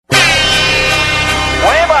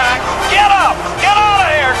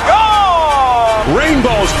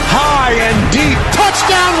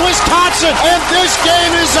Johnson, and this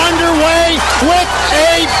game is underway with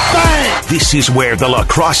a bang. This is where the La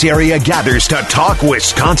Crosse area gathers to talk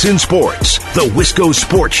Wisconsin sports. The Wisco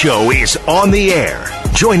Sports Show is on the air.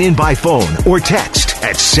 Join in by phone or text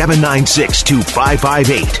at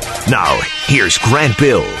 796-2558. Now, here's Grant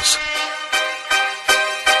Bills.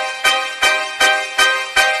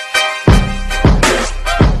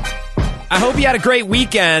 I hope you had a great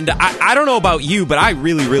weekend. I don't know about you, but I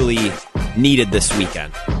really, really needed this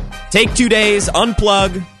weekend. Take 2 days,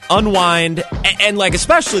 unplug, unwind, and like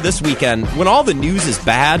especially this weekend when all the news is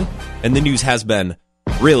bad, and the news has been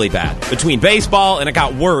really bad between baseball, and it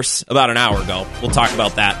got worse about an hour ago. We'll talk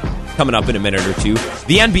about that coming up in a minute or two.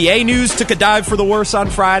 The NBA news took a dive for the worse on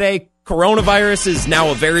Friday. Coronavirus is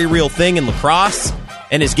now a very real thing in lacrosse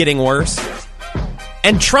and is getting worse.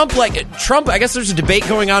 And Trump, I guess there's a debate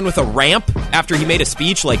going on with a ramp after he made a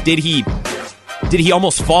speech. Like, did he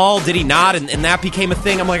almost fall? Did he not? And that became a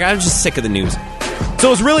thing. I'm like, I'm just sick of the news. So it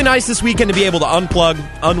was really nice this weekend to be able to unplug,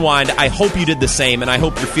 unwind. I hope you did the same, and I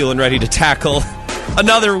hope you're feeling ready to tackle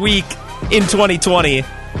another week in 2020.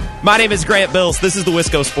 My name is Grant Bills. This is the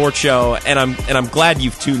Wisco Sports Show, and I'm glad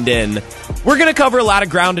you've tuned in. We're going to cover a lot of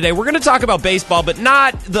ground today. We're going to talk about baseball, but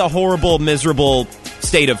not the horrible, miserable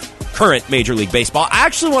state of current Major League Baseball. I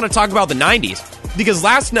actually want to talk about the 90s, because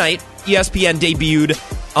last night, ESPN debuted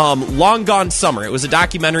Long Gone Summer. It was a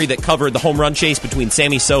documentary that covered the home run chase between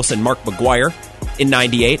Sammy Sosa and Mark McGwire in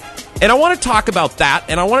 98. And I want to talk about that,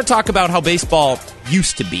 and I want to talk about how baseball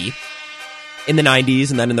used to be in the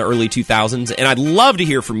 90s and then in the early 2000s. And I'd love to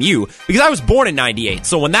hear from you, because I was born in 98.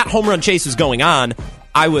 So when that home run chase was going on,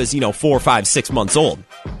 I was, 4, 5, 6 months old.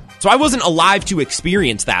 So I wasn't alive to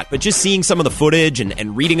experience that, but just seeing some of the footage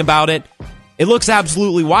and reading about it, it looks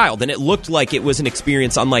absolutely wild, and it looked like it was an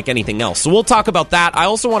experience unlike anything else. So we'll talk about that. I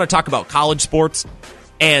also want to talk about college sports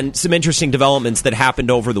and some interesting developments that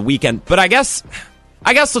happened over the weekend. But I guess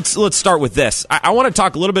let's start with this. I want to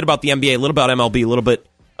talk a little bit about the NBA, a little about MLB, a little bit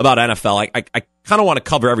about NFL. I kind of want to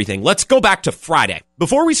cover everything. Let's go back to Friday.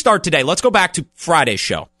 Before we start today, let's go back to Friday's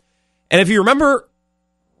show. And if you remember,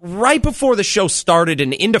 right before the show started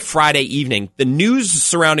and into Friday evening, the news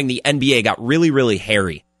surrounding the NBA got really, really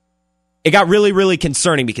hairy. It got really, really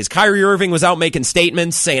concerning because Kyrie Irving was out making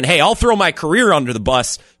statements saying, hey, I'll throw my career under the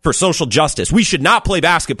bus for social justice. We should not play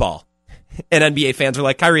basketball. And NBA fans are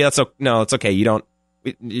like, Kyrie, it's okay. You don't.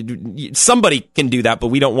 Somebody can do that, but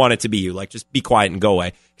we don't want it to be you. Like, just be quiet and go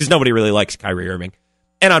away, because nobody really likes Kyrie Irving.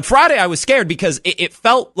 And on Friday, I was scared because it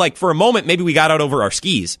felt like for a moment maybe we got out over our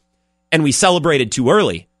skis and we celebrated too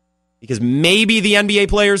early, because maybe the NBA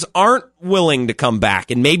players aren't willing to come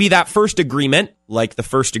back. And maybe that first agreement, like the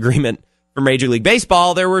first agreement for Major League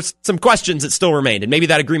Baseball, there were some questions that still remained. And maybe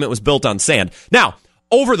that agreement was built on sand. Now,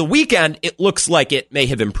 over the weekend, it looks like it may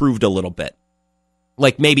have improved a little bit.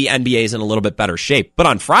 Like maybe NBA is in a little bit better shape. But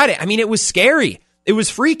on Friday, it was scary. It was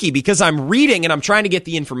freaky, because I'm reading and I'm trying to get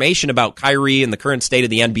the information about Kyrie and the current state of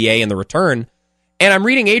the NBA and the return. And I'm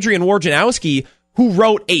reading Adrian Wojnarowski, who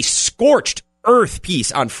wrote a scorched earth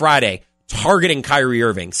piece on Friday targeting Kyrie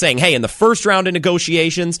Irving, saying, hey, in the first round of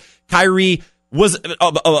negotiations, Kyrie was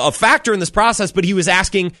a factor in this process, but he was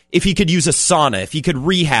asking if he could use a sauna, if he could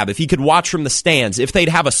rehab, if he could watch from the stands, if they'd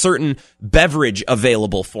have a certain beverage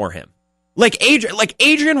available for him. Like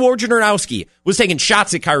Adrian Wojnarowski was taking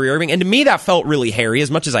shots at Kyrie Irving, and to me that felt really hairy. As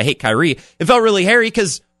much as I hate Kyrie, it felt really hairy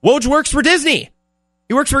because Woj works for Disney.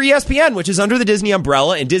 He works for ESPN, which is under the Disney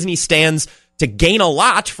umbrella, and Disney stands to gain a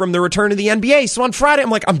lot from the return of the NBA. So on Friday, I'm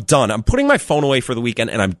like, I'm done. I'm putting my phone away for the weekend,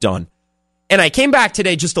 and I'm done. And I came back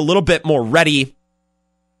today just a little bit more ready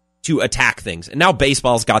to attack things. And now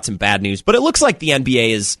baseball's got some bad news, but it looks like the NBA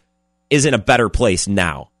is in a better place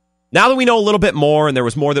now. Now that we know a little bit more, and there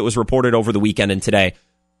was more that was reported over the weekend and today,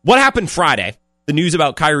 what happened Friday, the news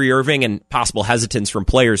about Kyrie Irving and possible hesitance from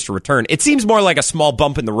players to return, it seems more like a small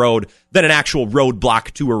bump in the road than an actual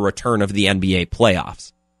roadblock to a return of the NBA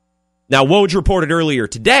playoffs. Now, Woj reported earlier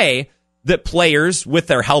today that players, with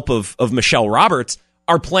their help of Michelle Roberts,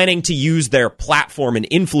 are planning to use their platform and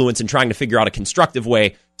influence in trying to figure out a constructive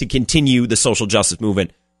way to continue the social justice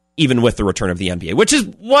movement, even with the return of the NBA, which is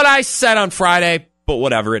what I said on Friday, but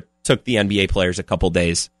whatever. It took the NBA players a couple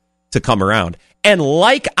days to come around. And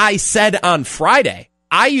like I said on Friday,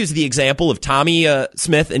 I used the example of Tommy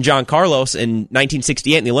Smith and John Carlos in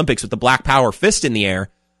 1968 in the Olympics with the Black Power fist in the air.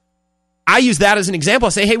 I use that as an example. I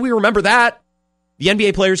say, hey, we remember that. The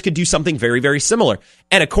NBA players could do something very, very similar.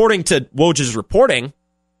 And according to Woj's reporting,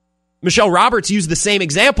 Michelle Roberts used the same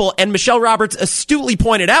example, and Michelle Roberts astutely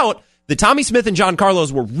pointed out that Tommy Smith and John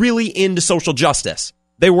Carlos were really into social justice.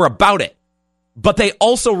 They were about it. But they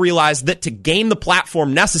also realized that to gain the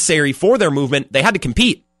platform necessary for their movement, they had to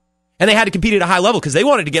compete. And they had to compete at a high level because they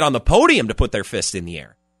wanted to get on the podium to put their fist in the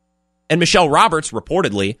air. And Michelle Roberts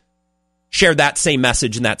reportedly shared that same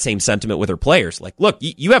message and that same sentiment with her players. Like, look,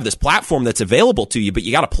 you have this platform that's available to you, but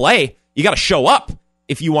you got to play. You got to show up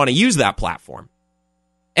if you want to use that platform.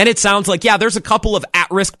 And it sounds like, yeah, there's a couple of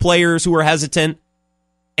at-risk players who are hesitant,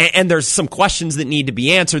 and there's some questions that need to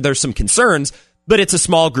be answered. There's some concerns, but it's a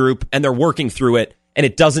small group, and they're working through it, and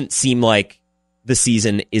it doesn't seem like the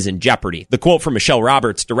season is in jeopardy. The quote from Michelle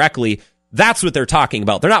Roberts directly, that's what they're talking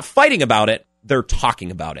about. They're not fighting about it. They're talking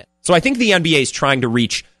about it. So I think the NBA is trying to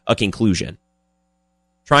reach a conclusion,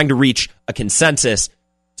 trying to reach a consensus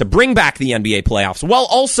to bring back the NBA playoffs while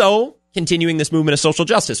also continuing this movement of social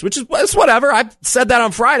justice, which is whatever. I said that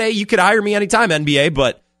on Friday. You could hire me anytime, NBA,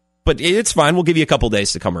 but it's fine. We'll give you a couple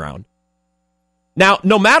days to come around. Now,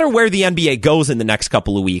 no matter where the NBA goes in the next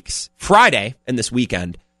couple of weeks, Friday and this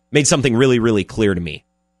weekend made something really, really clear to me.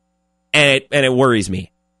 And it worries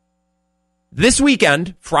me. This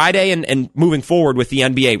weekend, Friday and moving forward with the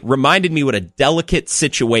NBA, reminded me what a delicate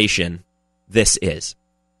situation this is.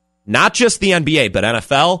 Not just the NBA, but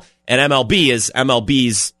NFL and MLB, as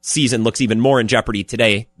MLB's season looks even more in jeopardy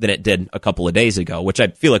today than it did a couple of days ago, which I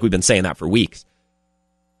feel like we've been saying that for weeks.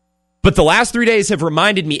 But the last 3 days have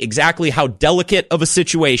reminded me exactly how delicate of a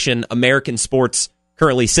situation American sports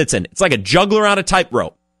currently sits in. It's like a juggler on a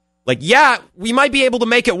tightrope. Like, yeah, we might be able to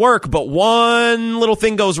make it work, but one little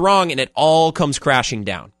thing goes wrong and it all comes crashing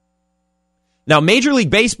down. Now, Major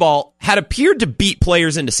League Baseball had appeared to beat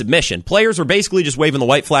players into submission. Players were basically just waving the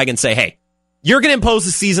white flag and say, hey, you're going to impose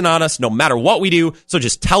the season on us no matter what we do, so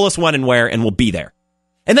just tell us when and where and we'll be there.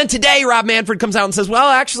 And then today, Rob Manfred comes out and says, well,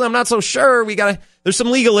 actually, I'm not so sure. There's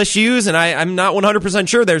some legal issues and I'm not 100%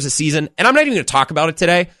 sure there's a season. And I'm not even going to talk about it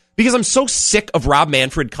today because I'm so sick of Rob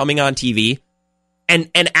Manfred coming on TV and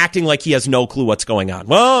acting like he has no clue what's going on.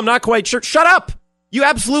 Well, I'm not quite sure. Shut up. You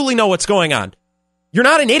absolutely know what's going on. You're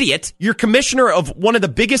not an idiot. You're commissioner of one of the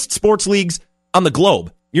biggest sports leagues on the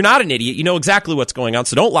globe. You're not an idiot. You know exactly what's going on.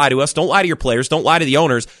 So don't lie to us. Don't lie to your players. Don't lie to the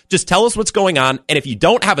owners. Just tell us what's going on. And if you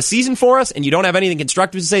don't have a season for us and you don't have anything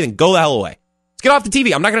constructive to say, then go the hell away. Let's get off the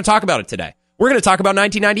TV. I'm not going to talk about it today. We're going to talk about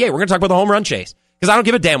 1998. We're going to talk about the home run chase because I don't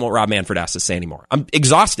give a damn what Rob Manfred has to say anymore. I'm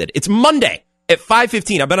exhausted. It's Monday at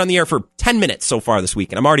 5:15. I've been on the air for 10 minutes so far this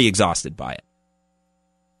week, and I'm already exhausted by it.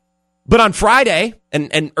 But on Friday,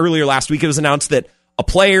 and earlier last week, it was announced that a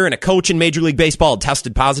player and a coach in Major League Baseball had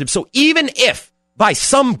tested positive. So even if, by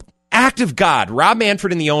some act of God, Rob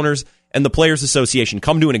Manfred and the owners and the Players Association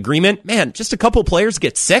come to an agreement, man, just a couple players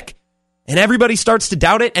get sick, and everybody starts to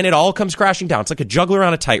doubt it, and it all comes crashing down. It's like a juggler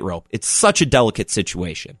on a tightrope. It's such a delicate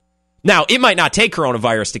situation. Now, it might not take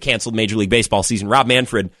coronavirus to cancel the Major League Baseball season. Rob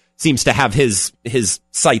Manfred seems to have his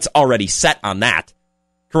sights already set on that.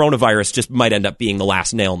 Coronavirus just might end up being the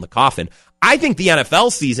last nail in the coffin. I think the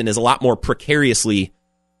NFL season is a lot more precariously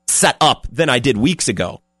set up than I did weeks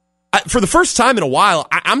ago. For the first time in a while,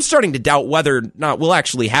 I'm starting to doubt whether or not we'll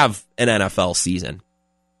actually have an NFL season.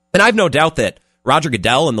 And I have no doubt that Roger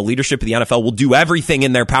Goodell and the leadership of the NFL will do everything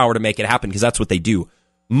in their power to make it happen because that's what they do.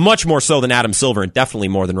 Much more so than Adam Silver and definitely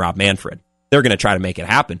more than Rob Manfred. They're going to try to make it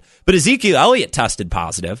happen. But Ezekiel Elliott tested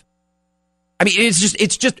positive. I mean,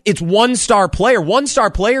 it's one star player. One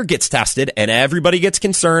star player gets tested and everybody gets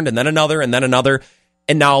concerned and then another. And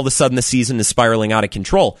now all of a sudden the season is spiraling out of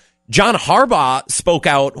control. John Harbaugh spoke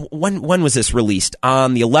out. When was this released?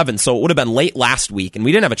 On the 11th. So it would have been late last week and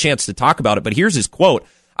we didn't have a chance to talk about it. But here's his quote.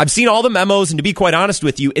 I've seen all the memos and to be quite honest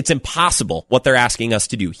with you, it's impossible what they're asking us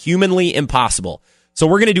to do. Humanly impossible. So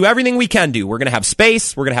we're going to do everything we can do. We're going to have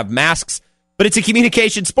space. We're going to have masks. But it's a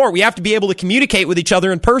communication sport. We have to be able to communicate with each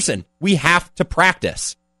other in person. We have to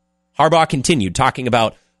practice. Harbaugh continued talking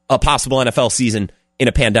about a possible NFL season in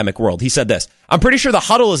a pandemic world. He said this, I'm pretty sure the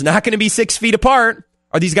huddle is not going to be 6 feet apart.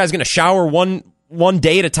 Are these guys going to shower one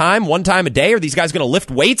day at a time, one time a day? Are these guys going to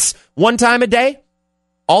lift weights one time a day?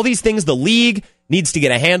 All these things the league needs to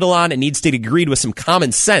get a handle on and needs to get agreed with some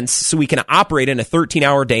common sense so we can operate in a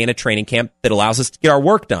 13-hour day in a training camp that allows us to get our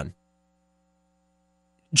work done.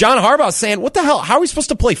 John Harbaugh saying, what the hell? How are we supposed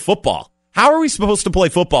to play football? How are we supposed to play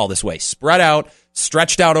football this way? Spread out,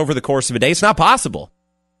 stretched out over the course of a day? It's not possible.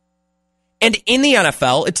 And in the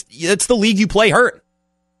NFL, it's the league you play hurt.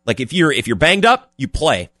 Like if you're banged up, you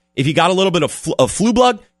play. If you got a little bit of flu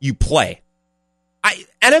bug, you play.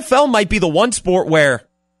 NFL might be the one sport where,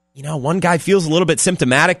 one guy feels a little bit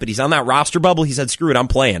symptomatic, but he's on that roster bubble. He said, screw it, I'm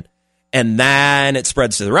playing. And then it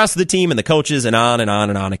spreads to the rest of the team and the coaches and on and on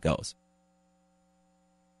and on it goes.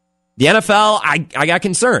 The NFL, I got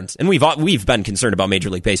concerns, and we've been concerned about Major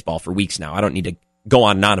League Baseball for weeks now. I don't need to go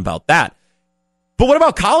on and on about that. But what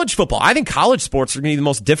about college football? I think college sports are going to be the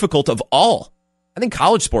most difficult of all. I think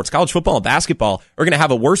college sports, college football and basketball are going to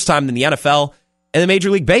have a worse time than the NFL and the Major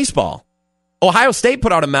League Baseball. Ohio State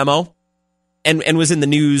put out a memo and was in the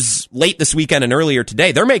news late this weekend and earlier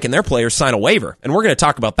today. They're making their players sign a waiver, and we're going to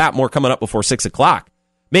talk about that more coming up before 6 o'clock.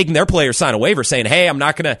 Making their players sign a waiver saying, hey, I'm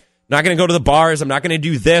not going to go to the bars. I'm not going to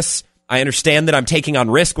do this. I understand that I'm taking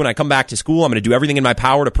on risk when I come back to school. I'm going to do everything in my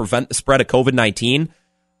power to prevent the spread of COVID-19.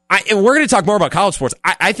 And we're going to talk more about college sports.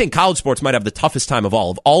 I think college sports might have the toughest time of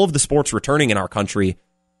all of the sports returning in our country.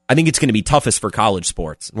 I think it's going to be toughest for college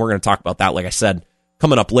sports. And we're going to talk about that, like I said,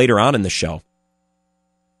 coming up later on in the show.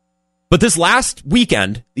 But this last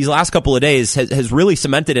weekend, these last couple of days, has really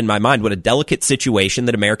cemented in my mind what a delicate situation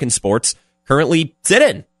that American sports currently sit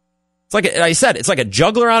in. It's like I said, it's like a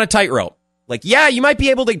juggler on a tightrope. Like, yeah, you might be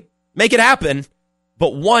able to make it happen,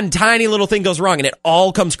 but one tiny little thing goes wrong and it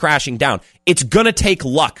all comes crashing down. It's going to take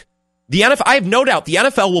luck. The NFL, I have no doubt the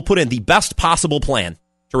NFL will put in the best possible plan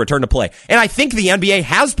to return to play. And I think the NBA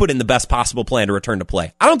has put in the best possible plan to return to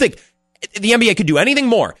play. I don't think the NBA could do anything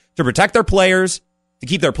more to protect their players, to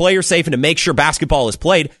keep their players safe, and to make sure basketball is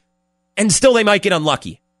played. And still they might get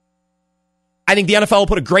unlucky. I think the NFL will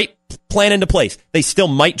put a great plan into place. They still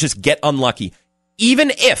might just get unlucky.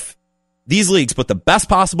 Even if these leagues put the best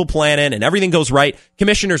possible plan in and everything goes right,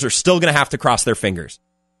 commissioners are still going to have to cross their fingers.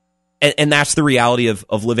 And that's the reality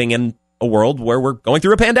of living in a world where we're going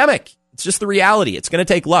through a pandemic. It's just the reality. It's going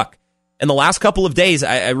to take luck. And the last couple of days,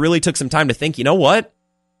 I really took some time to think, you know what?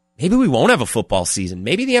 Maybe we won't have a football season.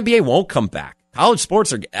 Maybe the NBA won't come back. College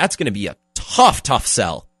sports, that's going to be a tough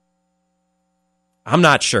sell. I'm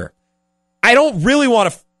not sure. I don't really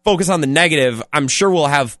want to focus on the negative. I'm sure we'll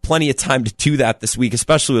have plenty of time to do that this week,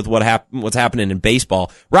 especially with what's happening in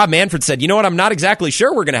baseball. Rob Manfred said, you know what? I'm not exactly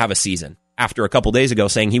sure we're going to have a season. After a couple days ago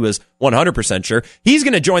saying he was 100% sure. He's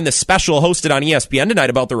going to join the special hosted on ESPN tonight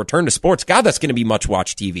about the return to sports. God, that's going to be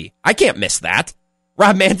much-watched TV. I can't miss that.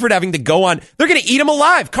 Rob Manfred having to go on. They're going to eat him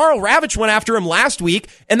alive. Carl Ravitch went after him last week,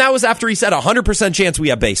 and that was after he said 100% chance we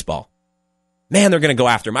have baseball. Man, they're going to go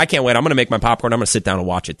after him. I can't wait. I'm going to make my popcorn. I'm going to sit down and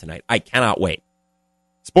watch it tonight. I cannot wait.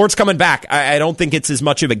 Sports coming back. I don't think it's as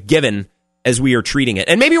much of a given as we are treating it.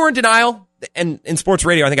 And maybe we're in denial. And in sports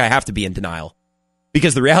radio, I think I have to be in denial.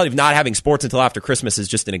 Because the reality of not having sports until after Christmas is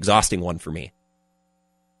just an exhausting one for me.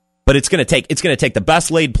 But it's going to take the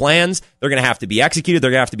best laid plans. They're going to have to be executed.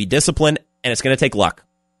 They're going to have to be disciplined, and it's going to take luck.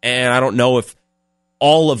 And I don't know if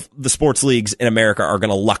all of the sports leagues in America are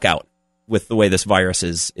going to luck out with the way this virus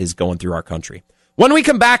is going through our country. When we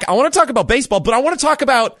come back, I want to talk about baseball, but I want to talk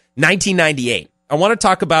about 1998. I want to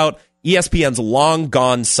talk about ESPN's Long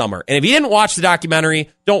Gone Summer. And if you didn't watch the documentary,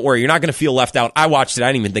 don't worry, you're not going to feel left out. I watched it. I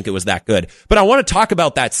didn't even think it was that good. But I want to talk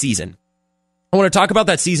about that season. I want to talk about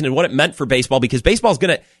that season and what it meant for baseball, because baseball's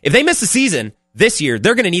going to, if they miss a season this year,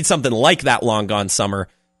 they're going to need something like that Long Gone Summer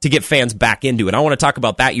to get fans back into it. I want to talk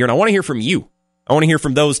about that year, and I want to hear from you. I want to hear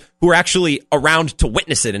from those who are actually around to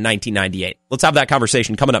witness it in 1998. Let's have that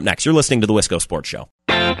conversation coming up next. You're listening to the Wisco Sports Show.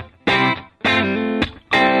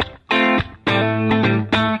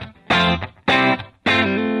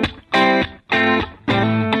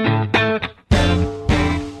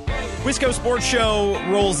 Wisco Sports Show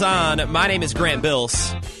rolls on. My name is Grant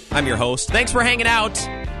Bills. I'm your host. Thanks for hanging out.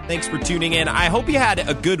 Thanks for tuning in. I hope you had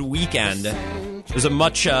a good weekend. It was a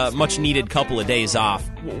much needed couple of days off.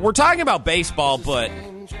 We're talking about baseball, but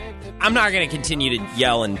I'm not going to continue to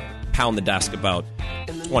yell and pound the desk about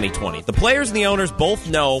 2020. The players and the owners both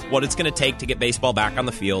know what it's going to take to get baseball back on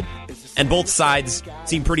the field, and both sides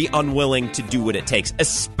seem pretty unwilling to do what it takes,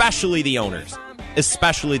 especially the owners.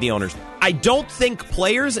 I don't think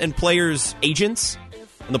players and players' agents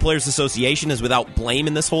and the Players Association is without blame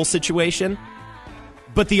in this whole situation.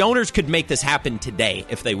 But the owners could make this happen today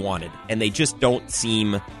if they wanted, and they just don't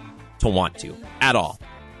seem to want to at all.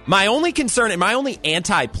 My only concern and my only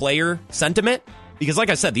anti-player sentiment, because like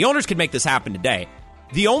I said, the owners could make this happen today.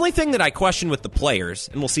 The only thing that I question with the players,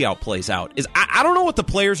 and we'll see how it plays out, is I don't know what the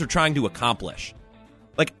players are trying to accomplish.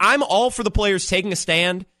 Like, I'm all for the players taking a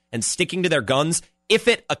stand and sticking to their guns if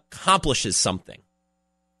it accomplishes something,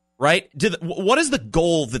 right? What is the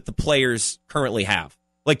goal that the players currently have?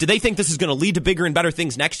 Like, do they think this is going to lead to bigger and better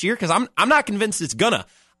things next year? Because I'm not convinced it's gonna.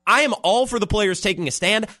 I am all for the players taking a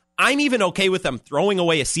stand. I'm even okay with them throwing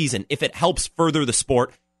away a season if it helps further the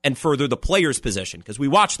sport and further the players' position, because we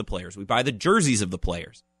watch the players. We buy the jerseys of the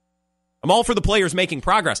players. I'm all for the players making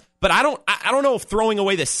progress, but I don't know if throwing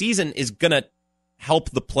away the season is going to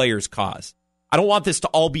help the players' cause. I don't want this to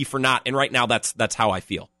all be for naught, and right now that's how I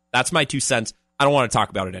feel. That's my 2 cents. I don't want to talk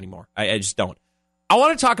about it anymore. I just don't. I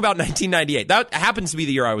want to talk about 1998. That happens to be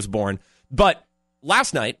the year I was born. But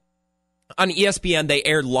last night on ESPN, they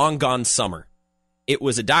aired Long Gone Summer. It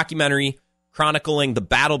was a documentary chronicling the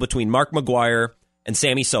battle between Mark McGwire and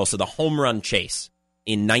Sammy Sosa, the home run chase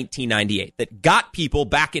in 1998 that got people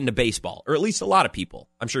back into baseball, or at least a lot of people.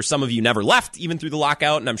 I'm sure some of you never left even through the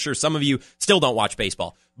lockout, and I'm sure some of you still don't watch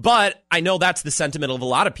baseball. But I know that's the sentiment of a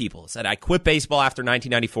lot of people. Said I quit baseball after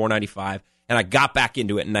 1994-95, and I got back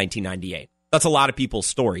into it in 1998. That's a lot of people's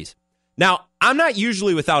stories. Now, I'm not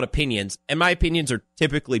usually without opinions, and my opinions are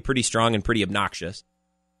typically pretty strong and pretty obnoxious.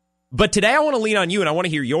 But today I want to lean on you, and I want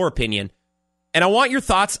to hear your opinion. And I want your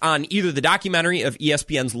thoughts on either the documentary of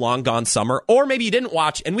ESPN's Long Gone Summer, or maybe you didn't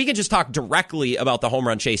watch, and we can just talk directly about the home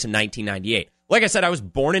run chase in 1998. Like I said, I was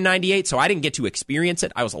born in 98, so I didn't get to experience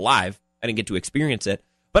it. I was alive. I didn't get to experience it.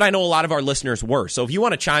 But I know a lot of our listeners were. So if you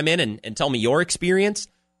want to chime in and tell me your experience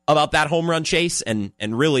about that home run chase and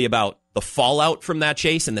really about the fallout from that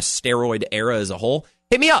chase and the steroid era as a whole,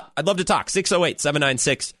 hit me up. I'd love to talk.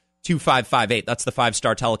 608-796-2558. That's the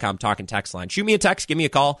 5-Star Telecom talk and text line. Shoot me a text. Give me a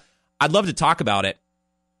call. I'd love to talk about it.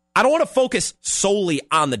 I don't want to focus solely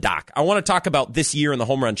on the doc. I want to talk about this year in the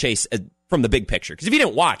home run chase from the big picture. Because if you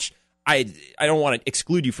didn't watch, I don't want to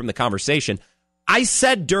exclude you from the conversation. I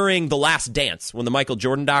said during The Last Dance, when the Michael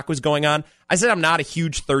Jordan doc was going on, I said I'm not a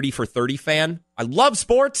huge 30 for 30 fan. I love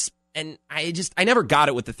sports, and I never got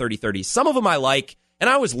it with the 30-30s. Some of them I like, and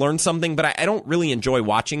I always learn something, but I don't really enjoy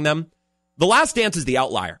watching them. The Last Dance is the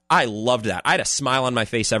outlier. I loved that. I had a smile on my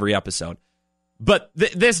face every episode. But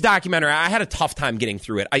this documentary, I had a tough time getting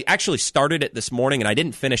through it. I actually started it this morning, and I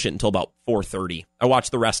didn't finish it until about 4:30. I watched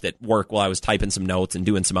the rest at work while I was typing some notes and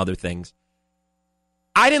doing some other things.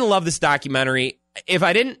 I didn't love this documentary. If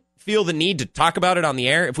I didn't feel the need to talk about it on the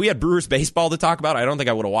air, if we had Brewers baseball to talk about, I don't think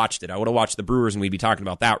I would have watched it. I would have watched the Brewers, and we'd be talking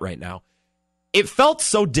about that right now. It felt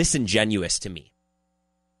so disingenuous to me.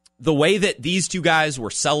 The way that these two guys were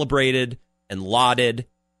celebrated and lauded,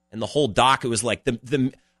 and the whole doc, it was like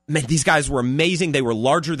man, these guys were amazing. They were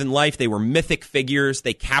larger than life. They were mythic figures.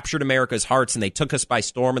 They captured America's hearts, and they took us by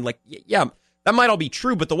storm. And yeah, that might all be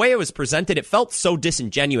true, but the way it was presented, it felt so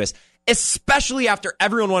disingenuous, especially after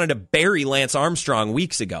everyone wanted to bury Lance Armstrong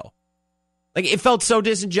weeks ago. It felt so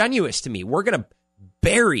disingenuous to me. We're going to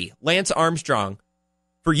bury Lance Armstrong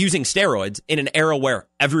for using steroids in an era where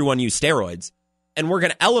everyone used steroids, and we're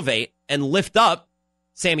going to elevate and lift up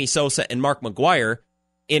Sammy Sosa and Mark McGwire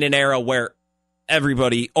in an era where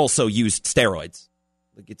everybody also used steroids.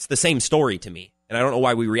 It's the same story to me, and I don't know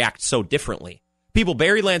why we react so differently. People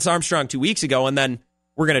buried Lance Armstrong 2 weeks ago, and then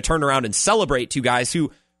we're going to turn around and celebrate two guys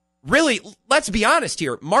who, really, let's be honest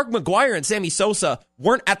here, Mark McGwire and Sammy Sosa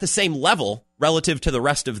weren't at the same level relative to the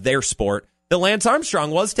rest of their sport that Lance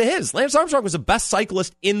Armstrong was to his. Lance Armstrong was the best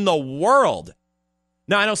cyclist in the world.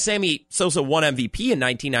 Now, I know Sammy Sosa won MVP in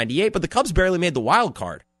 1998, but the Cubs barely made the wild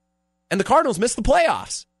card, and the Cardinals missed the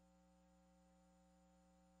playoffs.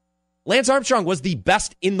 Lance Armstrong was the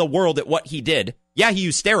best in the world at what he did. Yeah, he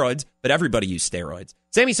used steroids, but everybody used steroids.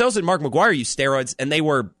 Sammy Sosa and Mark McGwire used steroids, and they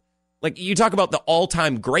were, you talk about the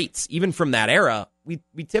all-time greats, even from that era, we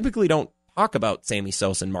typically don't talk about Sammy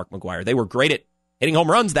Sosa and Mark McGwire. They were great at hitting home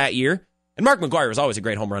runs that year, and Mark McGwire was always a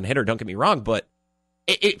great home run hitter, don't get me wrong, but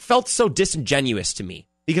it felt so disingenuous to me,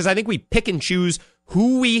 because I think we pick and choose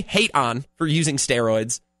who we hate on for using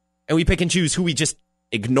steroids, and we pick and choose who we just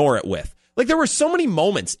ignore it with. There were so many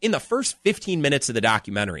moments in the first 15 minutes of the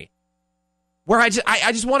documentary where I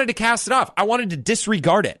just wanted to cast it off. I wanted to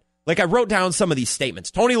disregard it. I wrote down some of these statements.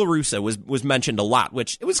 Tony La Russa was mentioned a lot,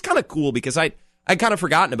 which it was kind of cool because I'd kind of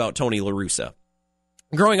forgotten about Tony La Russa.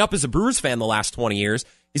 Growing up as a Brewers fan the last 20 years,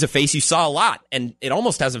 he's a face you saw a lot, and it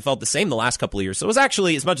almost hasn't felt the same the last couple of years. So it was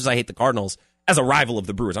actually, as much as I hate the Cardinals, as a rival of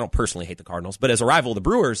the Brewers, I don't personally hate the Cardinals, but as a rival of the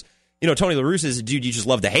Brewers, Tony La Russa is a dude you just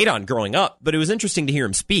love to hate on growing up, but it was interesting to hear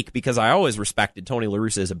him speak because I always respected Tony La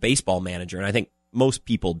Russa as a baseball manager, and I think most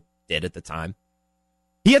people did at the time.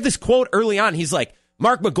 He had this quote early on. He's like,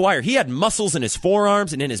 Mark McGwire, he had muscles in his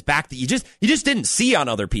forearms and in his back that you just didn't see on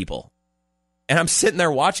other people. And I'm sitting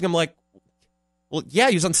there watching him like, well, yeah,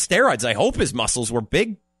 he was on steroids. I hope his muscles were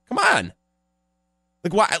big. Come on.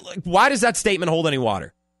 Why does that statement hold any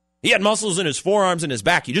water? He had muscles in his forearms and his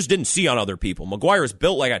back you just didn't see on other people. McGwire is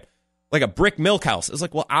built like a brick milk house. It's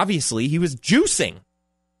well, obviously he was juicing.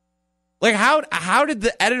 How did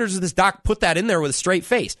the editors of this doc put that in there with a straight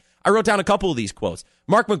face? I wrote down a couple of these quotes.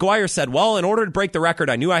 Mark McGwire said, well, in order to break the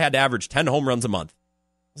record, I knew I had to average 10 home runs a month.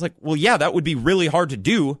 I was well, yeah, that would be really hard to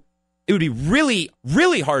do. It would be really,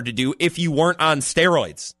 really hard to do if you weren't on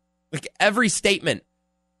steroids. Every statement,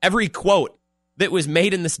 every quote that was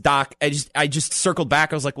made in this doc, I just circled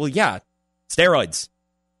back. I was well, yeah, steroids.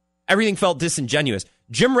 Everything felt disingenuous.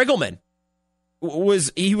 Jim Riggleman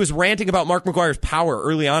was ranting about Mark McGwire's power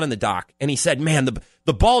early on in the doc, and he said, man,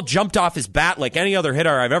 the ball jumped off his bat like any other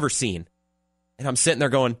hitter I've ever seen. And I'm sitting there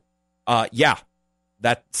going, yeah,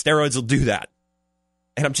 that steroids will do that.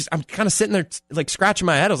 And I'm kind of sitting there like scratching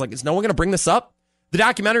my head. I was like, is no one going to bring this up? The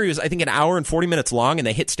documentary was, I think, an hour and 40 minutes long, and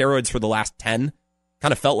they hit steroids for the last 10.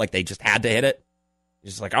 Kind of felt like they just had to hit it.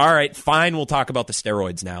 Just like, all right, fine, we'll talk about the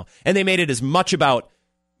steroids now. And they made it as much about,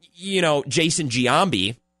 Jason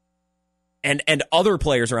Giambi and other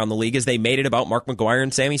players around the league as they made it about Mark McGwire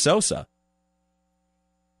and Sammy Sosa.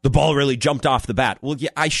 The ball really jumped off the bat. Well, yeah,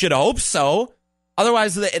 I should hope so.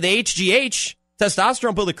 Otherwise, the HGH,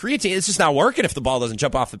 testosterone build, the creatine, it's just not working if the ball doesn't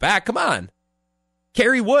jump off the bat. Come on.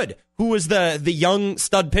 Kerry Wood, who was the young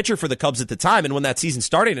stud pitcher for the Cubs at the time, and when that season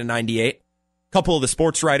started in 98, a couple of the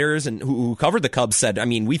sports writers and who covered the Cubs said,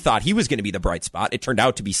 we thought he was going to be the bright spot. It turned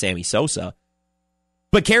out to be Sammy Sosa.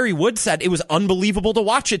 But Kerry Wood said it was unbelievable to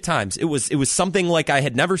watch at times. It was something like I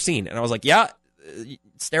had never seen. And I was like, yeah,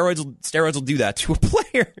 steroids will do that to a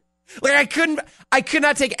player. Like I could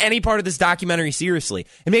not take any part of this documentary seriously.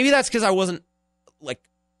 And maybe that's because I wasn't like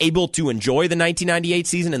able to enjoy the 1998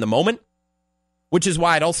 season in the moment, which is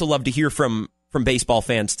why I'd also love to hear from baseball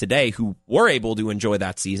fans today who were able to enjoy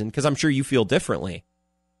that season, because I'm sure you feel differently.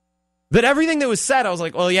 But everything that was said, I was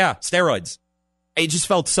like, well, yeah, steroids. It just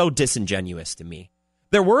felt so disingenuous to me.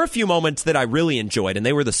 There were a few moments that I really enjoyed, and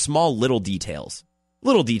they were the small little details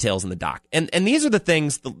in the doc. And these are the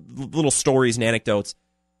things, the little stories and anecdotes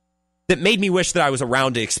that made me wish that I was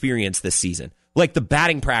around to experience this season. Like the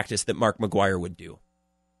batting practice that Mark McGwire would do.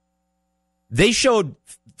 They showed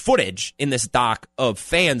footage in this doc of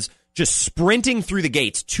fans just sprinting through the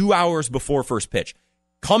gates 2 hours before first pitch,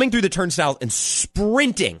 coming through the turnstiles and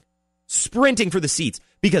sprinting for the seats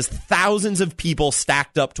because thousands of people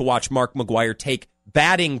stacked up to watch Mark McGwire take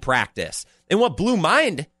batting practice. And what blew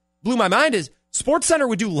my mind is SportsCenter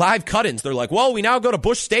would do live cut-ins. They're like, well, we now go to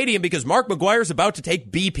Busch Stadium because Mark McGwire's about to take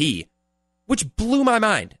BP, which blew my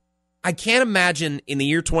mind. I can't imagine in the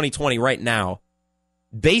year 2020 right now,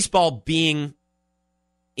 baseball being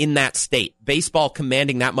in that state, baseball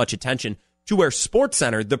commanding that much attention to where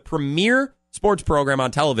SportsCenter, the premier sports program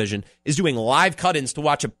on television, is doing live cut-ins to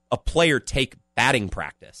watch a player take batting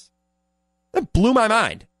practice. That blew my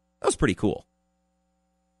mind. That was pretty cool.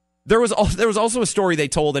 There was also a story they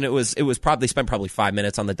told, and it was probably spent 5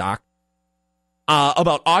 minutes on the doc,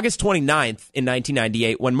 about August 29th in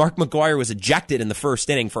 1998 when Mark McGwire was ejected in the first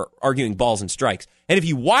inning for arguing balls and strikes. And if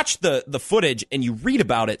you watch the footage and you read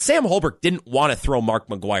about it, Sam Holbrook didn't want to throw Mark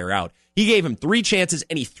McGwire out. He gave him 3 chances,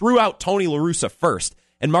 and he threw out Tony La Russa first,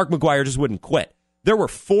 and Mark McGwire just wouldn't quit. There were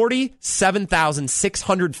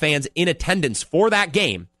 47,600 fans in attendance for that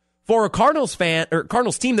game for a Cardinals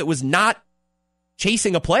team that was not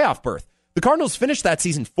chasing a playoff berth. The Cardinals finished that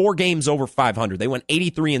season 4 games over 500. They went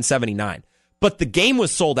 83-79. But the game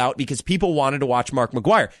was sold out because people wanted to watch Mark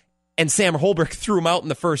McGwire. And Sam Holbrook threw him out in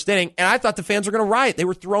the first inning, and I thought the fans were going to riot. They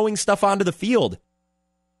were throwing stuff onto the field.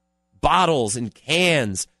 Bottles and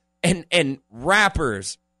cans and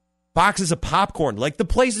wrappers, boxes of popcorn. Like, the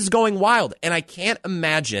place is going wild. And I can't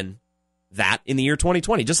imagine that in the year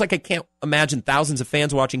 2020. Just like I can't imagine thousands of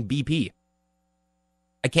fans watching BP.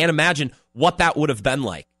 I can't imagine what that would have been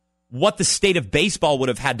like, what the state of baseball would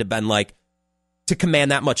have had to been like to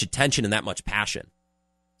command that much attention and that much passion.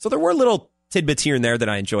 So there were little tidbits here and there that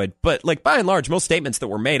I enjoyed, but like by and large, most statements that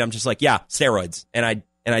were made, I'm just like, yeah, steroids, and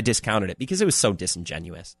I discounted it because it was so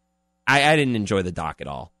disingenuous. I didn't enjoy the doc at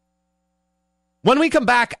all. When we come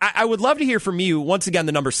back, I would love to hear from you. Once again,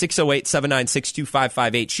 the number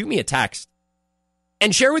 608-796-2558. Shoot me a text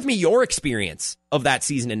and share with me your experience of that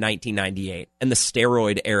season in 1998 and the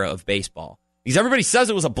steroid era of baseball. Because everybody says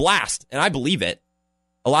it was a blast, and I believe it.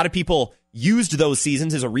 A lot of people used those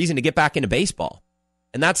seasons as a reason to get back into baseball.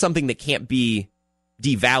 And that's something that can't be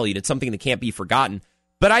devalued. It's something that can't be forgotten.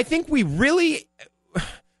 But I think we really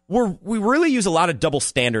use a lot of double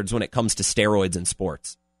standards when it comes to steroids in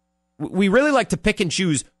sports. We really like to pick and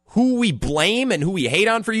choose who we blame and who we hate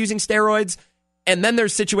on for using steroids. And then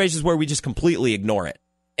there's situations where we just completely ignore it.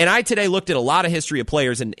 And I today looked at a lot of history of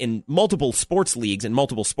players in multiple sports leagues and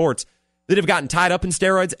multiple sports that have gotten tied up in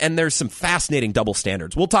steroids, and there's some fascinating double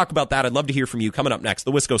standards. We'll talk about that. I'd love to hear from you coming up next,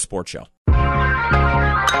 the Wisco Sports Show.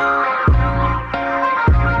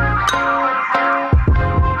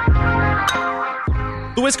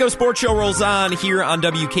 The Wisco Sports Show rolls on here on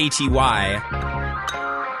WKTY.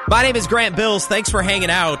 My name is Grant Bills. Thanks for hanging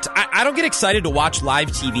out. I don't get excited to watch live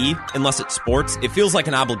TV unless it's sports. It feels like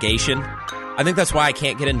an obligation. I think that's why I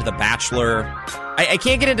can't get into The Bachelor. I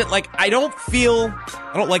can't get into, I don't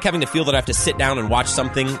like having to feel that I have to sit down and watch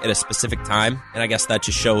something at a specific time. And I guess that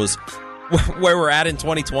just shows where we're at in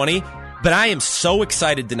 2020. But I am so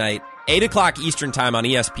excited tonight. 8 o'clock Eastern time on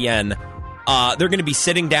ESPN. They're going to be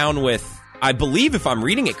sitting down with I believe, if I'm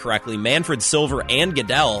reading it correctly, Manfred, Silver, and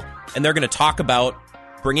Goodell, and they're going to talk about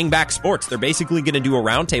bringing back sports. They're basically going to do a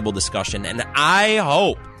roundtable discussion, and I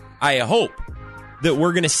hope that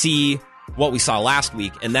we're going to see what we saw last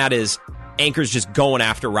week, and that is anchors just going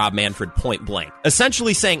after Rob Manfred point blank.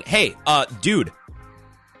 Essentially saying, hey, dude,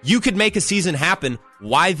 you could make a season happen.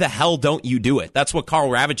 Why the hell don't you do it? That's what Carl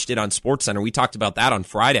Ravitch did on SportsCenter. We talked about that on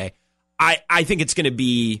Friday. I think it's going to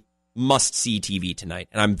be must-see TV tonight,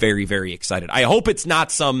 and I'm very, very excited. I hope it's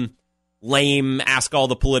not some lame, ask all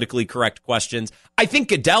the politically correct questions. I think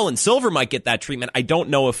Goodell and Silver might get that treatment. I don't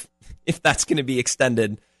know if that's going to be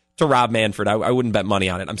extended to Rob Manfred. I wouldn't bet money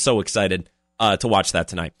on it. I'm so excited to watch that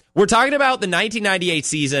tonight. We're talking about the 1998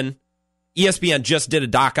 season. ESPN just did a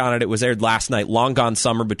doc on it. It was aired last night, Long Gone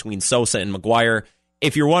Summer between Sosa and McGwire.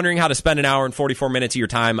 If you're wondering how to spend an hour and 44 minutes of your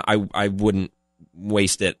time, I wouldn't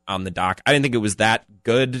waste it on the doc. I didn't think it was that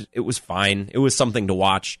good. It was fine. It was something to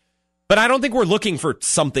watch. But I don't think we're looking for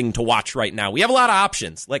something to watch right now. We have a lot of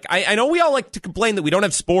options. Like I know we all like to complain that we don't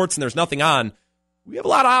have sports and there's nothing on. We have a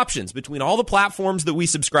lot of options between all the platforms that we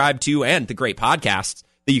subscribe to and the great podcasts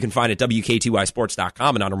that you can find at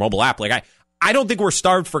WK2iSports.com and on our mobile app. Like I don't think we're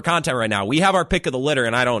starved for content right now. We have our pick of the litter,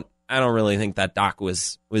 and I don't really think that doc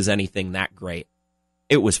was anything that great.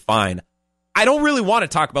 It was fine. I don't really want to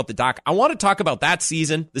talk about the doc. I want to talk about that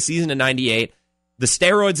season, the season of 98, the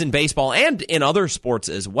steroids in baseball and in other sports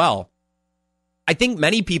as well. I think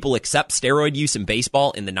many people accept steroid use in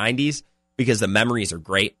baseball in the 90s because the memories are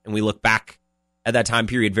great, and we look back at that time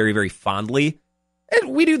period very, very fondly.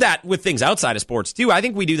 And we do that with things outside of sports, too. I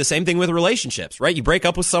think we do the same thing with relationships, right? You break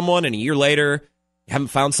up with someone, and a year later, you haven't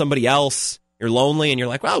found somebody else. You're lonely, and you're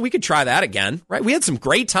like, well, we could try that again, right? We had some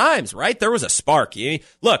great times, right? There was a spark.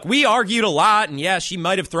 Look, we argued a lot, and yeah, she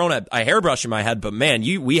might have thrown a hairbrush in my head, but man,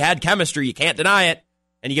 we had chemistry. You can't deny it.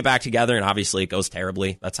 And you get back together, and obviously it goes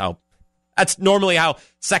terribly. That's normally how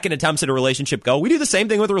second attempts at a relationship go. We do the same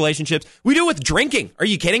thing with relationships. We do it with drinking. Are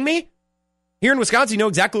you kidding me? Here in Wisconsin, you know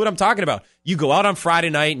exactly what I'm talking about. You go out on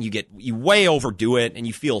Friday night, and you way overdo it, and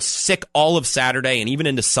you feel sick all of Saturday and even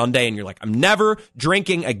into Sunday, and you're like, I'm never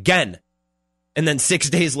drinking again. And then 6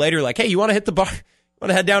 days later, like, hey, you want to hit the bar? You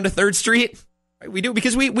want to head down to 3rd Street? Right, we do,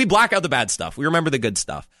 because we black out the bad stuff. We remember the good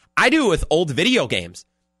stuff. I do it with old video games.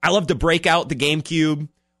 I love to break out the GameCube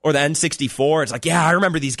or the N64. It's like, yeah, I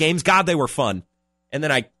remember these games. God, they were fun. And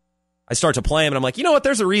then I start to play them, and I'm like, you know what?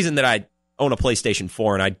 There's a reason that I own a PlayStation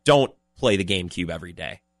 4, and I don't play the GameCube every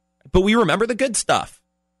day. But we remember the good stuff.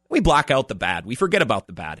 We block out the bad. We forget about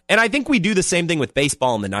the bad. And I think we do the same thing with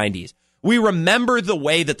baseball in the 90s. We remember the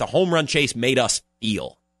way that the home run chase made us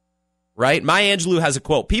feel, right? Maya Angelou has a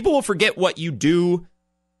quote: people will forget what you do,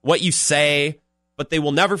 what you say, but they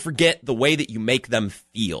will never forget the way that you make them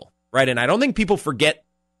feel, right? And I don't think people forget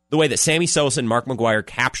the way that Sammy Sosa and Mark McGwire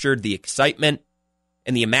captured the excitement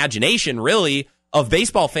and the imagination, really, of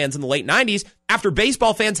baseball fans in the late 90s after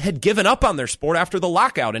baseball fans had given up on their sport after the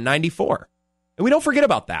lockout in 94. And we don't forget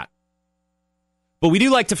about that. But we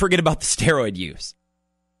do like to forget about the steroid use.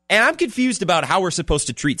 And I'm confused about how we're supposed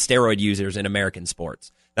to treat steroid users in American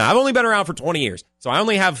sports. Now, I've only been around for 20 years, so I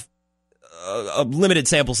only have a limited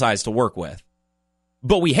sample size to work with.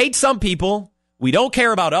 But we hate some people. We don't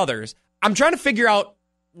care about others. I'm trying to figure out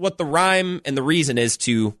what the rhyme and the reason is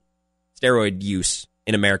to steroid use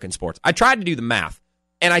in American sports. I tried to do the math,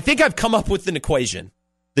 and I think I've come up with an equation.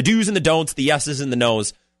 The do's and the don'ts, the yeses and the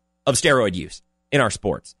no's of steroid use in our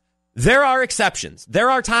sports. There are exceptions. There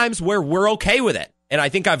are times where we're okay with it. And I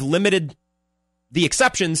think I've limited the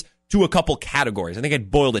exceptions to a couple categories. I think I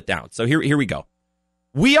boiled it down. So here we go.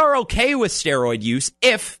 We are okay with steroid use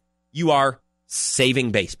if you are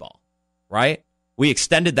saving baseball, right? We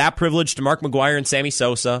extended that privilege to Mark McGwire and Sammy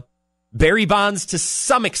Sosa. Barry Bonds to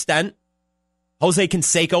some extent. Jose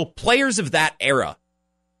Canseco, players of that era.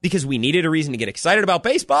 Because we needed a reason to get excited about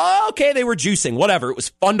baseball. Okay, they were juicing, whatever. It was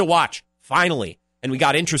fun to watch, finally. And we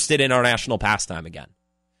got interested in our national pastime again.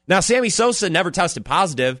 Now, Sammy Sosa never tested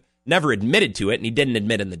positive, never admitted to it, and he didn't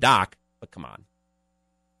admit in the doc. But come on.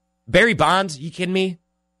 Barry Bonds, you kidding me?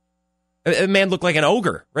 A man looked like an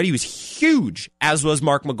ogre, right? He was huge, as was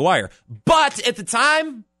Mark McGwire. But at the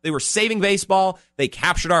time, they were saving baseball. They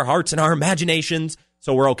captured our hearts and our imaginations,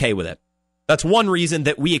 so we're okay with it. That's one reason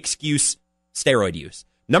that we excuse steroid use.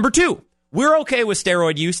 Number two, we're okay with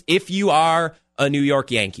steroid use if you are a New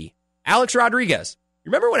York Yankee. Alex Rodriguez. You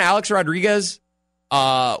remember when Alex Rodriguez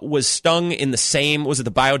was stung in the same, was it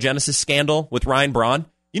the biogenesis scandal with Ryan Braun?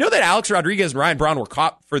 You know that Alex Rodriguez and Ryan Braun were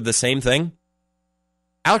caught for the same thing?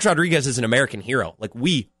 Alex Rodriguez is an American hero. Like,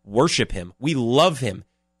 we worship him. We love him.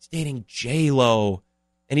 He's dating J-Lo.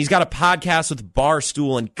 And he's got a podcast with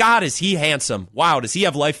Barstool. And God, is he handsome. Wow, does he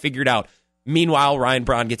have life figured out. Meanwhile, Ryan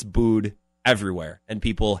Braun gets booed everywhere, and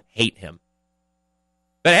people hate him.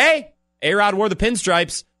 But hey, A-Rod wore the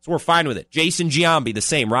pinstripes, so we're fine with it. Jason Giambi, the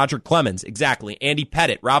same. Roger Clemens, exactly. Andy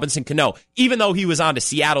Pettitte, Robinson Cano. Even though he was on to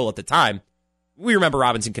Seattle at the time, we remember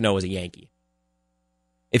Robinson Cano as a Yankee.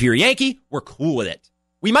 If you're a Yankee, we're cool with it.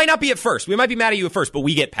 We might not be at first. We might be mad at you at first, but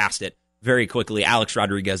we get past it very quickly. Alex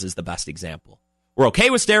Rodriguez is the best example. We're okay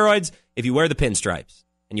with steroids if you wear the pinstripes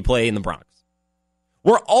and you play in the Bronx.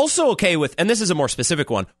 We're also okay with, and this is a more specific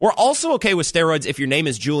one, we're also okay with steroids if your name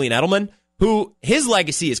is Julian Edelman, who his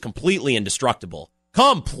legacy is completely indestructible.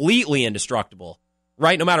 Completely indestructible,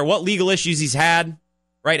 right? No matter what legal issues he's had,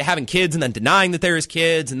 right? Having kids and then denying that they're his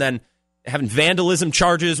kids and then having vandalism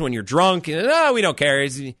charges when you're drunk. And, we don't care.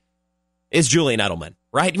 It's Julian Edelman,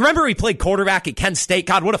 right? Remember he played quarterback at Kent State?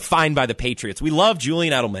 God, what a find by the Patriots. We love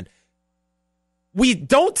Julian Edelman. We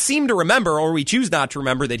don't seem to remember, or we choose not to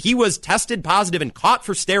remember, that he was tested positive and caught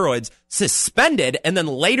for steroids, suspended, and then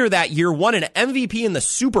later that year won an MVP in the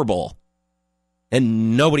Super Bowl.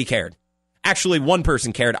 And nobody cared. Actually, one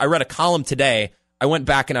person cared. I read a column today. I went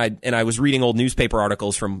back and I was reading old newspaper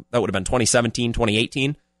articles from, that would have been 2017,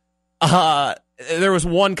 2018. There was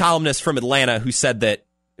one columnist from Atlanta who said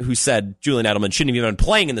Julian Edelman shouldn't have even been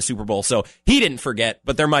playing in the Super Bowl, so he didn't forget,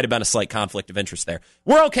 but there might have been a slight conflict of interest there.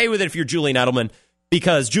 We're okay with it if you're Julian Edelman,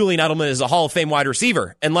 because Julian Edelman is a Hall of Fame wide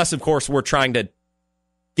receiver, unless, of course, we're trying to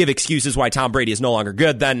give excuses why Tom Brady is no longer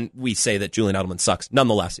good, then we say that Julian Edelman sucks.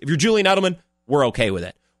 Nonetheless, if you're Julian Edelman, we're okay with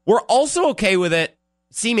it. We're also okay with it,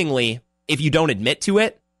 seemingly, if you don't admit to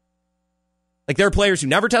it. Like, there are players who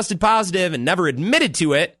never tested positive and never admitted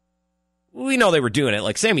to it. We know they were doing it.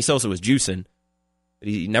 Like, Sammy Sosa was juicing. But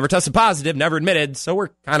he never tested positive, never admitted, so we're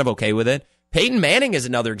kind of okay with it. Peyton Manning is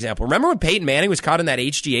another example. Remember when Peyton Manning was caught in that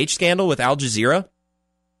HGH scandal with Al Jazeera?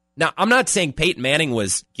 Now, I'm not saying Peyton Manning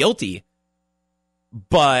was guilty,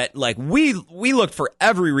 but like we looked for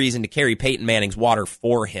every reason to carry Peyton Manning's water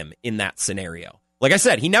for him in that scenario. Like I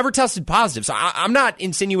said, he never tested positive, so I'm not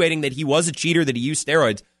insinuating that he was a cheater, that he used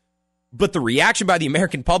steroids, but the reaction by the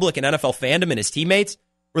American public and NFL fandom and his teammates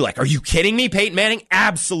were like, are you kidding me, Peyton Manning?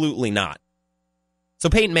 Absolutely not. So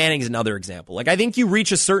Peyton Manning is another example. Like, I think you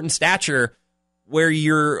reach a certain stature where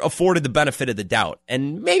you're afforded the benefit of the doubt.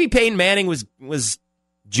 And maybe Peyton Manning was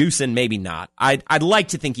juicing, maybe not. I'd like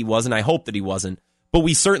to think he wasn't. I hope that he wasn't. But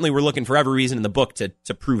we certainly were looking for every reason in the book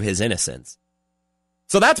to prove his innocence.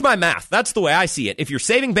 So that's my math. That's the way I see it. If you're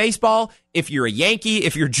saving baseball, if you're a Yankee,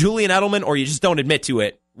 if you're Julian Edelman, or you just don't admit to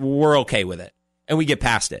it, we're okay with it. And we get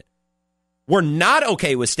past it. We're not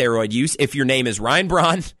okay with steroid use if your name is Ryan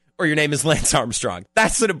Braun or your name is Lance Armstrong.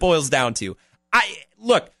 That's what it boils down to.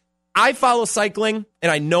 I follow cycling,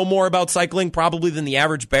 and I know more about cycling probably than the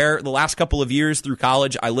average bear. The last couple of years through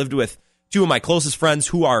college, I lived with two of my closest friends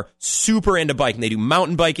who are super into biking. They do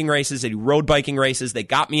mountain biking races. They do road biking races. They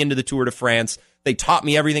got me into the Tour de France. They taught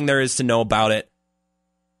me everything there is to know about it.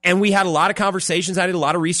 And we had a lot of conversations. I did a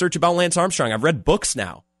lot of research about Lance Armstrong. I've read books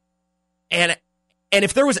now. And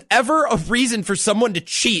if there was ever a reason for someone to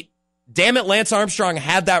cheat, damn it, Lance Armstrong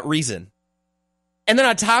had that reason. And then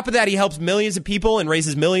on top of that, he helps millions of people and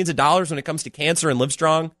raises millions of dollars when it comes to cancer and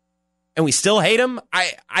Livestrong. And we still hate him?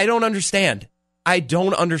 I don't understand. I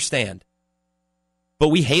don't understand. But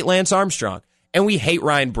we hate Lance Armstrong. And we hate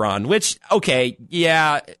Ryan Braun, which, okay,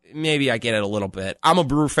 yeah, maybe I get it a little bit. I'm a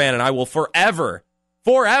Brewer fan, and I will forever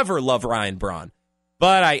love Ryan Braun.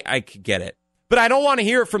 But I could get it. But I don't want to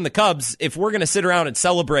hear it from the Cubs. If we're going to sit around and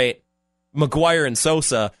celebrate McGwire and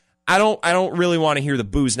Sosa, I don't really want to hear the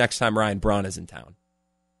boos next time Ryan Braun is in town.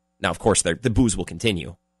 Now, of course, the boos will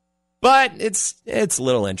continue. But it's a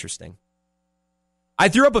little interesting. I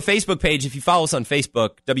threw up a Facebook page. If you follow us on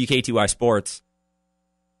Facebook, WK2I Sports,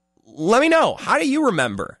 let me know. How do you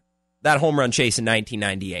remember that home run chase in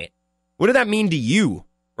 1998? What did that mean to you?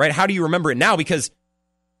 Right? How do you remember it now? Because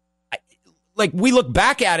we look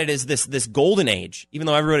back at it as this golden age, even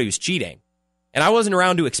though everybody was cheating. And I wasn't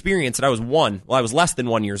around to experience it. I was less than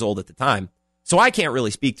 1 year old at the time. So I can't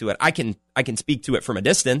really speak to it. I can speak to it from a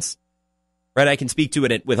distance. Right? I can speak to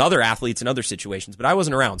it with other athletes in other situations, but I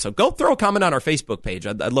wasn't around. So go throw a comment on our Facebook page.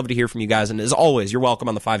 I'd love to hear from you guys. And as always, you're welcome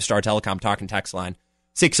on the 5-Star Telecom Talk and Text line,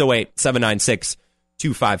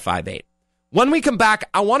 608-796-2558. When we come back,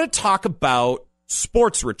 I want to talk about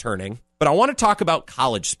sports returning, but I want to talk about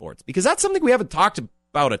college sports because that's something we haven't talked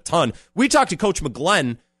about a ton. We talked to Coach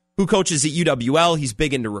McGlenn, who coaches at UWL. He's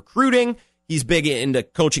big into recruiting. He's big into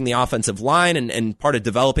coaching the offensive line and part of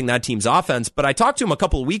developing that team's offense. But I talked to him a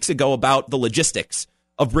couple of weeks ago about the logistics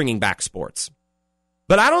of bringing back sports.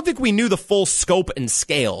 But I don't think we knew the full scope and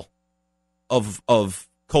scale of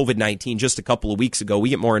COVID-19 just a couple of weeks ago. We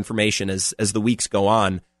get more information as the weeks go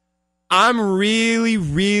on. I'm really,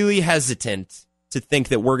 really hesitant to think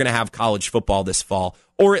that we're going to have college football this fall,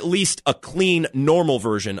 or at least a clean, normal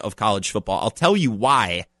version of college football. I'll tell you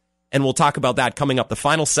why, and we'll talk about that coming up. The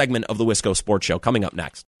final segment of the Wisco Sports Show coming up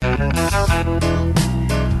next.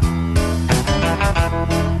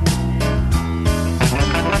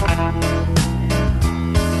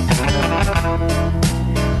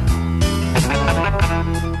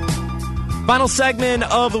 Final segment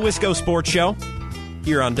of the Wisco Sports Show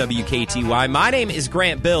here on WKTY. My name is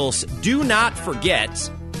Grant Bills. Do not forget,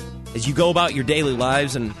 as you go about your daily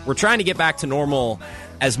lives, and we're trying to get back to normal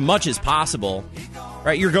as much as possible,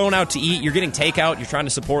 right? You're going out to eat, you're getting takeout, you're trying to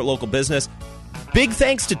support local business. Big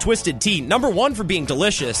thanks to Twisted Tea, number one, for being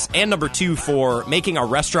delicious, and number two, for making our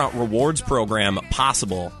restaurant rewards program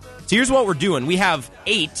possible. So here's what we're doing. We have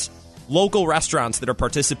 8 local restaurants that are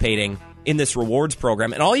participating in this rewards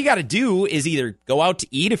program, and all you got to do is either go out to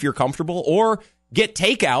eat if you're comfortable or get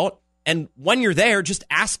takeout, and when you're there, just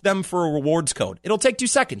ask them for a rewards code. It'll take 2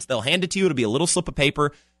 seconds. They'll hand it to you. It'll be a little slip of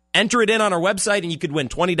paper. Enter it in on our website, and you could win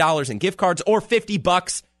 $20 in gift cards or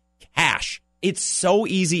 $50 cash. It's so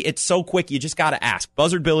easy. It's so quick. You just got to ask.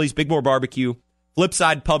 Buzzard Billy's, Big Moore Barbecue,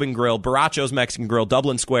 Flipside Pub and Grill, Baracho's Mexican Grill,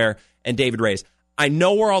 Dublin Square, and David Ray's. I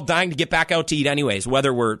know we're all dying to get back out to eat anyways,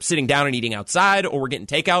 whether we're sitting down and eating outside or we're getting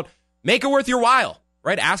takeout. Make it worth your while,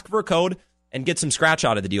 right? Ask for a code and get some scratch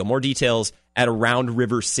out of the deal. More details at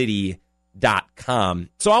aroundrivercity.com.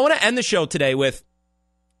 So I want to end the show today with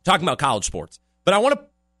talking about college sports, but I want to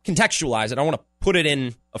contextualize it. I want to put it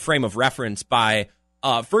in a frame of reference by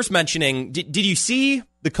first mentioning, did you see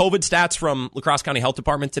the COVID stats from La Crosse County Health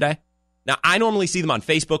Department today? Now, I normally see them on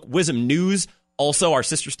Facebook. WISM News, also our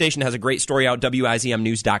sister station, has a great story out,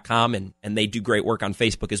 WIZMnews.com, and they do great work on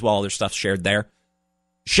Facebook as well. Their stuff's shared there.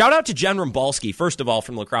 Shout out to Jen Rumbalski, first of all,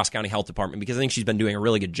 from La Crosse County Health Department, because I think she's been doing a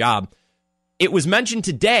really good job. It was mentioned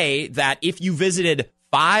today that if you visited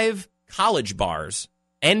 5 college bars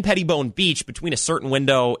and Pettibone Beach between a certain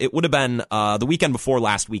window, it would have been the weekend before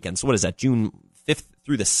last weekend. So what is that, June 5th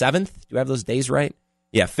through the 7th? Do I have those days right?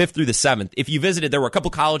 Yeah, 5th through the 7th. If you visited, there were a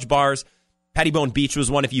couple college bars. Pettibone Beach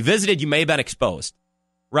was one. If you visited, you may have been exposed,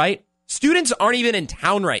 right? Students aren't even in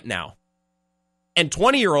town right now. And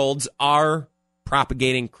 20-year-olds are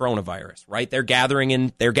propagating coronavirus, right? They're gathering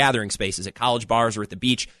in their gathering spaces at college bars or at the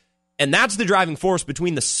beach. And that's the driving force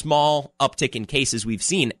between the small uptick in cases we've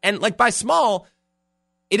seen. And like by small,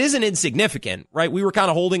 it isn't insignificant, right? We were kind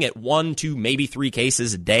of holding at 1, 2, maybe 3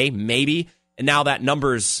 cases a day, maybe. And now that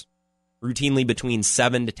number's routinely between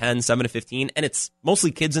 7 to 10, 7 to 15. And it's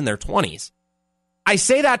mostly kids in their 20s. I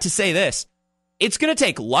say that to say this. It's going to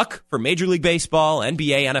take luck for Major League Baseball,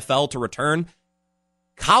 NBA, NFL to return.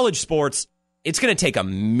 College sports, it's going to take a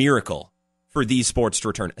miracle for these sports to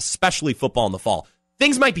return, especially football in the fall.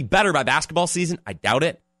 Things might be better by basketball season. I doubt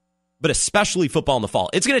it. But especially football in the fall.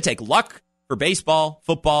 It's going to take luck for baseball,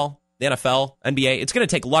 football, the NFL, NBA. It's going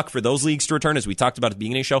to take luck for those leagues to return, as we talked about at the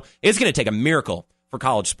beginning of the show. It's going to take a miracle for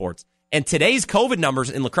college sports. And today's COVID numbers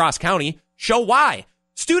in La Crosse County show why.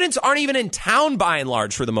 Students aren't even in town by and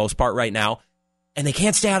large for the most part right now, and they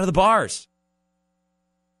can't stay out of the bars.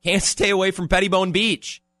 Can't stay away from Pettibone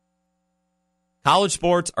Beach. College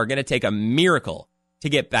sports are going to take a miracle to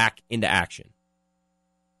get back into action.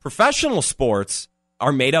 Professional sports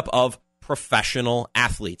are made up of professional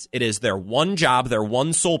athletes. It is their one job, their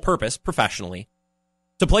one sole purpose professionally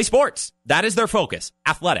to play sports. That is their focus,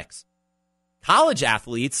 athletics. College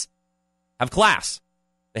athletes have class.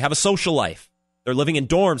 They have a social life. They're living in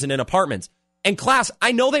dorms and in apartments. And class,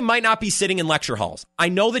 I know they might not be sitting in lecture halls. I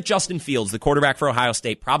know that Justin Fields, the quarterback for Ohio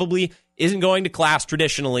State, probably isn't going to class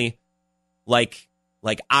traditionally like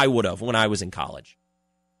I would have when I was in college.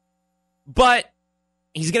 But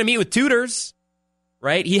he's going to meet with tutors,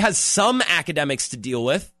 right? He has some academics to deal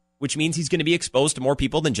with, which means he's going to be exposed to more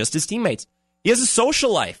people than just his teammates. He has a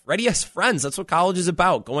social life, right? He has friends. That's what college is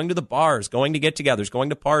about. Going to the bars, going to get-togethers, going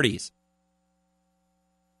to parties.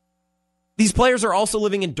 These players are also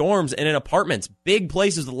living in dorms and in apartments, big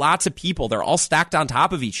places with lots of people. They're all stacked on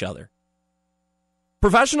top of each other.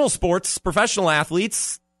 Professional sports, professional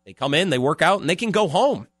athletes, they come in, they work out, and they can go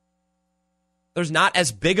home. There's not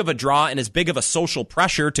as big of a draw and as big of a social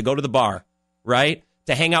pressure to go to the bar, right?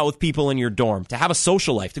 To hang out with people in your dorm, to have a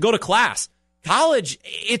social life, to go to class. College,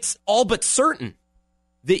 it's all but certain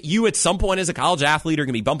that you at some point as a college athlete are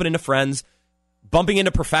going to be bumping into friends, bumping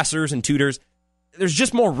into professors and tutors. There's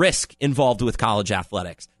just more risk involved with college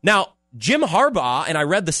athletics. Now, Jim Harbaugh, and I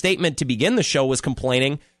read the statement to begin the show, was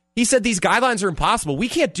complaining. He said, these guidelines are impossible. We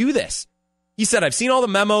can't do this. He said, I've seen all the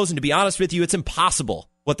memos, and to be honest with you, it's impossible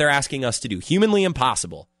what they're asking us to do. Humanly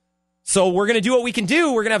impossible. So we're going to do what we can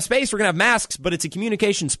do. We're going to have space. We're going to have masks, but it's a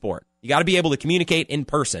communication sport. You got to be able to communicate in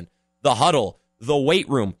person. The huddle, the weight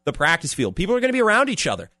room, the practice field. People are going to be around each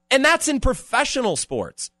other. And that's in professional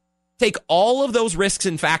sports. Take all of those risks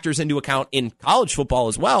and factors into account in college football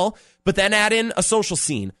as well, but then add in a social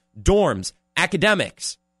scene, dorms,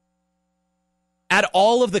 academics. Add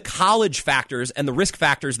all of the college factors and the risk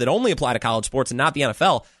factors that only apply to college sports and not the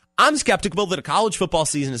NFL. I'm skeptical that a college football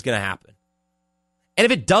season is going to happen. And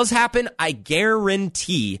if it does happen, I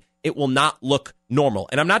guarantee it will not look normal.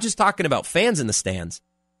 And I'm not just talking about fans in the stands,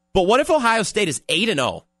 but what if Ohio State is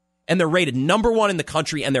 8-0 and they're rated number 1 in the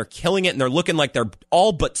country and they're killing it and they're looking like they're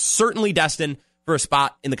all but certainly destined for a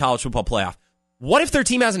spot in the college football playoff? What if their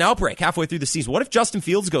team has an outbreak halfway through the season? What if Justin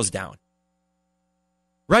Fields goes down?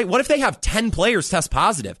 Right? What if they have 10 players test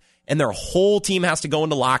positive and their whole team has to go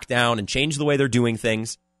into lockdown and change the way they're doing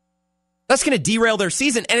things? That's going to derail their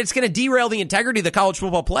season, and it's going to derail the integrity of the college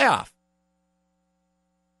football playoff.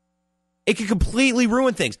 It could completely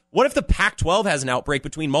ruin things. What if the Pac-12 has an outbreak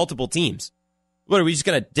between multiple teams? What, are we just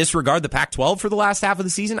going to disregard the Pac-12 for the last half of the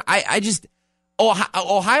season?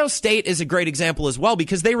 Ohio State is a great example as well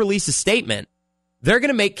because they released a statement. They're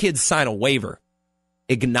going to make kids sign a waiver,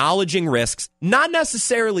 acknowledging risks, not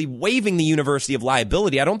necessarily waiving the university of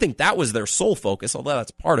liability. I don't think that was their sole focus, although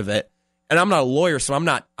that's part of it. And I'm not a lawyer, so I'm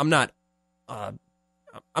not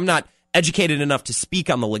educated enough to speak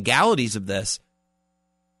on the legalities of this.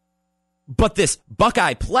 But this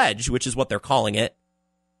Buckeye Pledge, which is what they're calling it,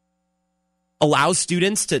 allows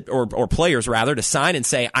students to, or players rather, to sign and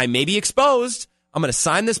say, I may be exposed. I'm going to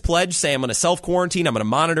sign this pledge, say I'm going to self-quarantine. I'm going to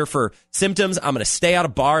monitor for symptoms. I'm going to stay out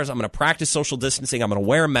of bars. I'm going to practice social distancing. I'm going to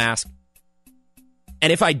wear a mask.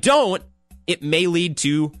 And if I don't, it may lead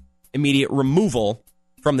to immediate removal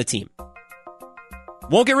from the team.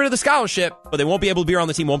 Won't get rid of the scholarship, but they won't be able to be on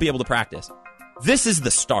the team, won't be able to practice. This is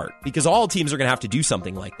the start, because all teams are going to have to do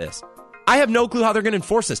something like this. I have no clue how they're going to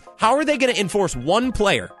enforce this. How are they going to enforce one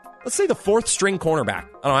player? Let's say the 4th string cornerback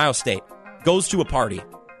on Ohio State goes to a party.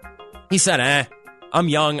 He said, I'm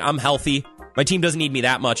young, I'm healthy, my team doesn't need me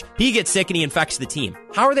that much. He gets sick and he infects the team.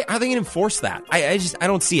 How are they going to enforce that? I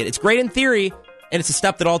don't see it. It's great in theory, and it's a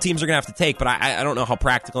step that all teams are going to have to take, but I don't know how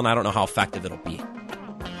practical and I don't know how effective it'll be.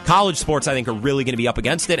 College sports, I think, are really going to be up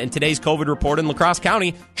against it, and today's COVID report in La Crosse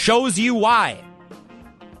County shows you why.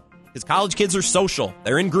 Because college kids are social.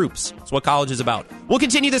 They're in groups. That's what college is about. We'll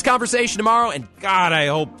continue this conversation tomorrow, and God, I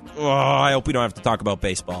hope we don't have to talk about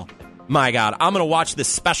baseball. My God, I'm going to watch this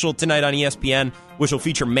special tonight on ESPN, which will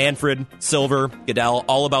feature Manfred, Silver, Goodell,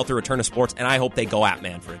 all about the return of sports, and I hope they go at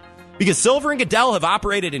Manfred. Because Silver and Goodell have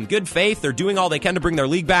operated in good faith. They're doing all they can to bring their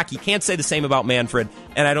league back. You can't say the same about Manfred,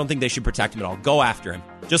 and I don't think they should protect him at all. Go after him,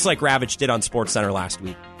 just like Ravitch did on SportsCenter last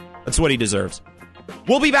week. That's what he deserves.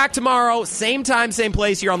 We'll be back tomorrow, same time, same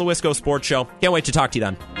place here on the Wisco Sports Show. Can't wait to talk to you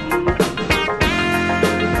then.